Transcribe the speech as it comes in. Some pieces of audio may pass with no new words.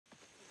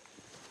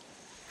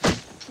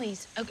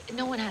please. Okay,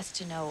 no one has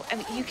to know. I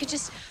mean, you could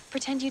just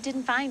pretend you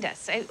didn't find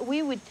us.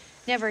 We would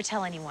never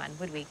tell anyone,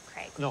 would we,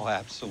 Craig? No,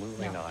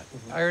 absolutely No. not.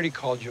 I already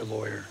called your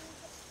lawyer.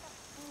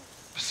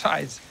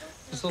 Besides,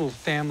 this little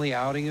family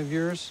outing of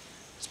yours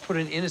has put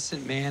an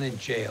innocent man in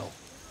jail.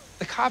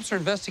 The cops are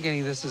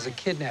investigating this as a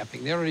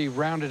kidnapping. They already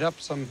rounded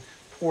up some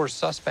poor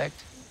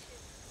suspect.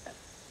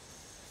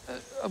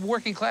 A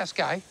working-class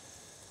guy.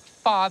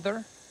 Father,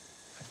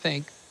 I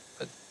think.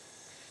 But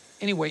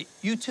anyway,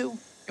 you two,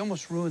 you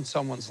almost ruined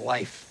someone's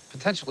life.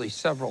 Potentially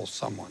several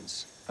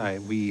someone's.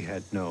 We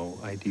had no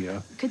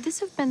idea. Could this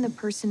have been the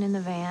person in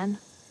the van?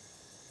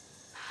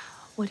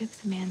 What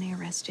if the man they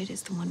arrested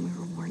is the one we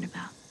were warned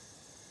about?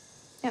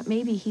 Yeah,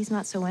 maybe he's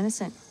not so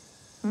innocent.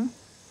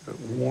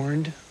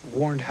 Warned?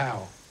 Warned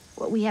how?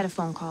 Well, we had a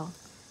phone call.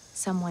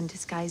 Someone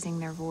disguising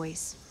their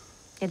voice.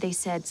 Yeah, they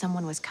said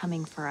someone was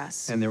coming for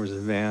us. And there was a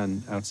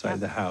van outside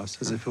the house,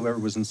 as if whoever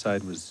was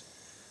inside was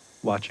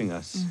watching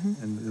us.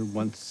 And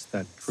once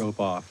that drove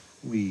off,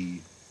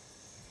 we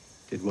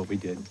did what we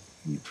did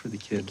for the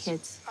kids. The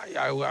kids.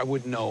 I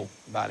wouldn't know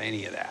about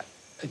any of that.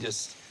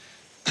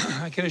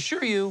 I can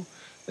assure you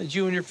that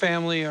you and your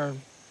family are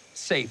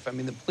safe. I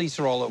mean, the police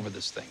are all over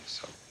this thing,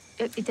 so.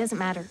 It doesn't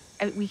matter.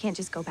 We can't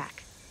just go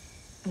back.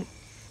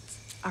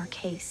 It's our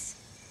case.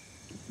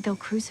 They'll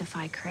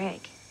crucify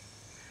Craig.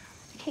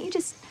 Can't you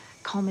just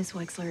call Miss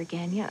Wexler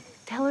again? Yeah,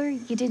 tell her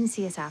you didn't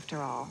see us after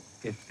all.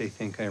 If they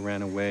think I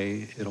ran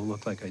away, it'll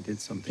look like I did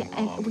something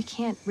wrong. And we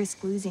can't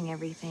risk losing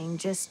everything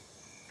just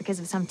because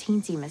of some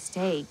teensy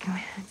mistake.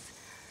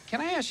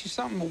 Can I ask you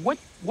something? What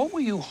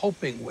were you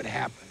hoping would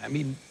happen? I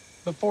mean,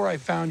 before I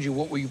found you,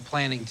 what were you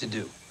planning to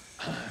do?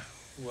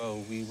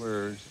 Well, we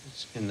were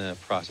in the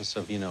process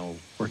of,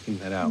 working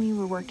that out. We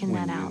were working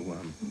that out.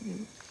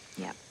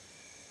 Yep.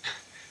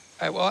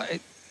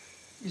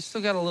 You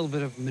still got a little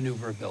bit of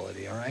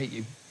maneuverability, all right?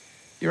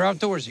 You're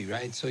outdoorsy,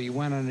 right? So you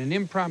went on an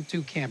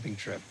impromptu camping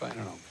trip. I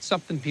don't know,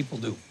 something people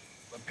do,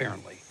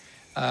 apparently.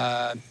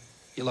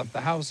 You left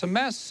the house a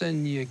mess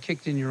and you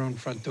kicked in your own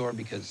front door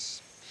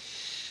because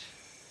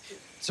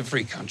it's a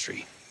free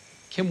country.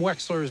 Kim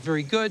Wexler is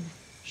very good.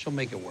 She'll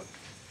make it work.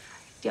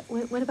 Yeah,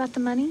 what about the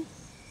money?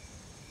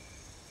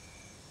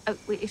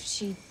 If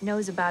she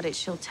knows about it,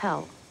 she'll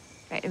tell,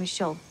 right? I mean,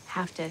 she'll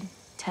have to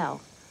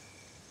tell.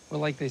 Well,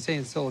 like they say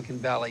in Silicon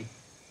Valley,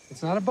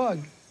 it's not a bug,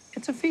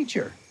 it's a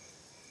feature.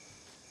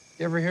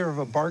 You ever hear of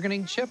a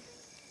bargaining chip?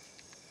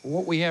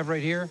 What we have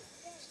right here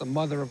is the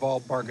mother of all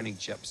bargaining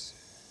chips.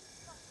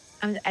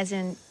 As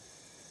in,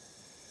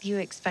 you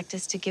expect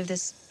us to give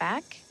this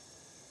back?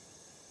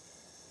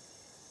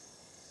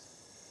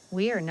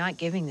 We are not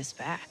giving this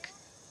back.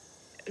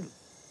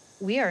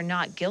 We are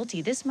not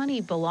guilty. This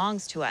money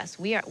belongs to us.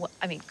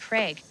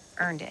 Craig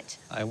earned it.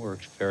 I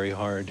worked very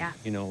hard,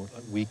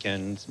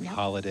 weekends,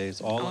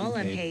 holidays, all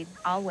unpaid.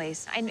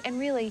 Always. And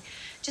really,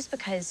 just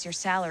because your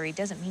salary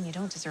doesn't mean you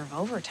don't deserve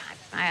overtime.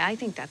 I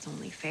think that's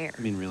only fair.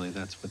 I mean, really,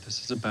 that's what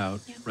this is about,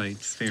 right?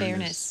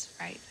 Fairness,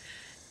 right.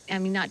 I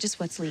mean, not just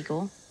what's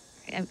legal.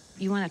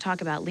 You want to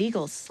talk about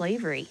legal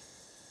slavery.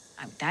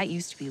 That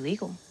used to be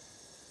legal.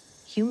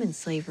 Human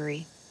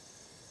slavery.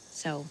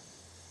 So.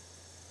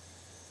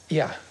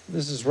 Yeah,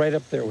 this is right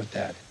up there with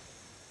that.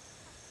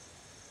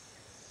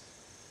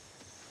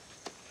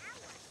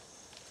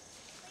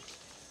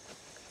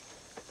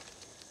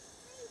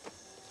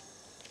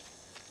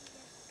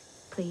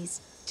 Please,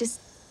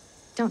 just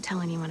don't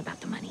tell anyone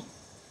about the money.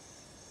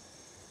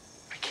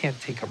 I can't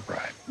take a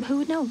bribe. Who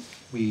would know?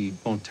 We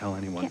won't tell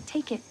anyone. Can't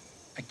take it.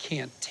 I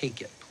can't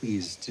take it.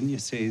 Please, didn't you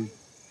say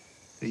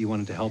that you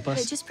wanted to help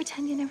us? Just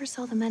pretend you never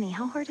saw the money.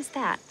 How hard is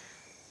that?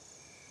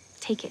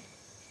 Take it.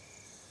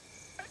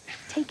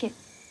 Take it.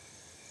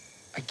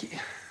 I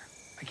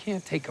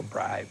can't take a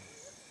bribe.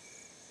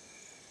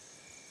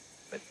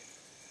 But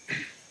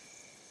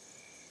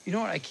you know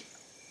what?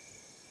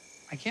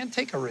 I can't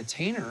take a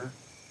retainer.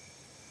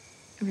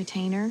 A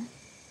retainer?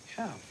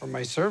 Yeah, for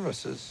my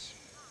services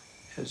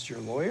as your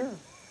lawyer.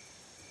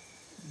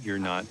 You're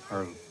not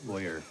our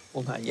lawyer.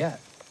 Well, not yet.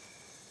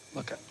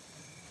 Look,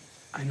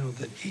 I know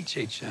that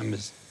HHM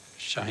is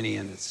shiny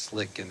and it's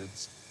slick and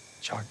it's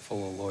chock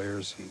full of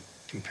lawyers, and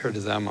compared to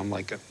them, I'm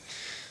like a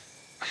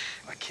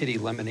kiddie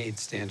lemonade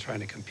stand trying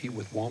to compete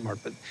with Walmart.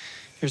 But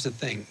here's the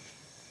thing.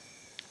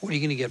 What are you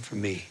going to get from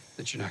me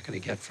that you're not going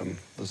to get from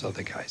those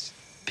other guys?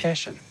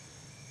 Passion.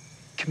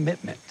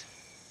 Commitment.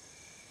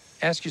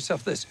 Ask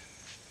yourself this.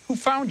 Who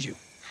found you?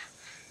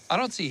 I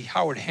don't see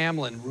Howard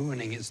Hamlin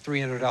ruining his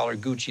 $300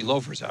 Gucci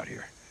loafers out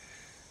here.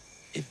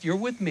 If you're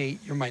with me,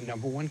 you're my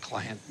 #1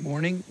 client,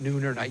 morning,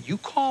 noon, or night. You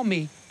call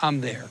me,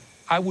 I'm there.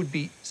 I would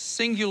be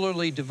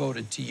singularly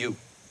devoted to you.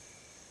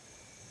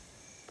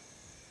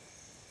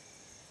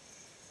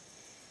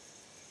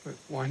 But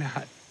why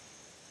not?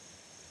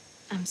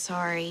 I'm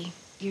sorry.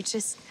 You're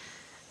just...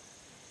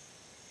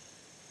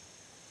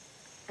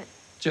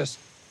 Just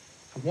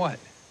what?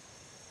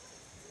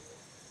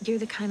 You're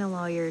the kind of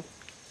lawyer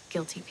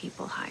guilty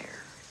people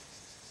hire.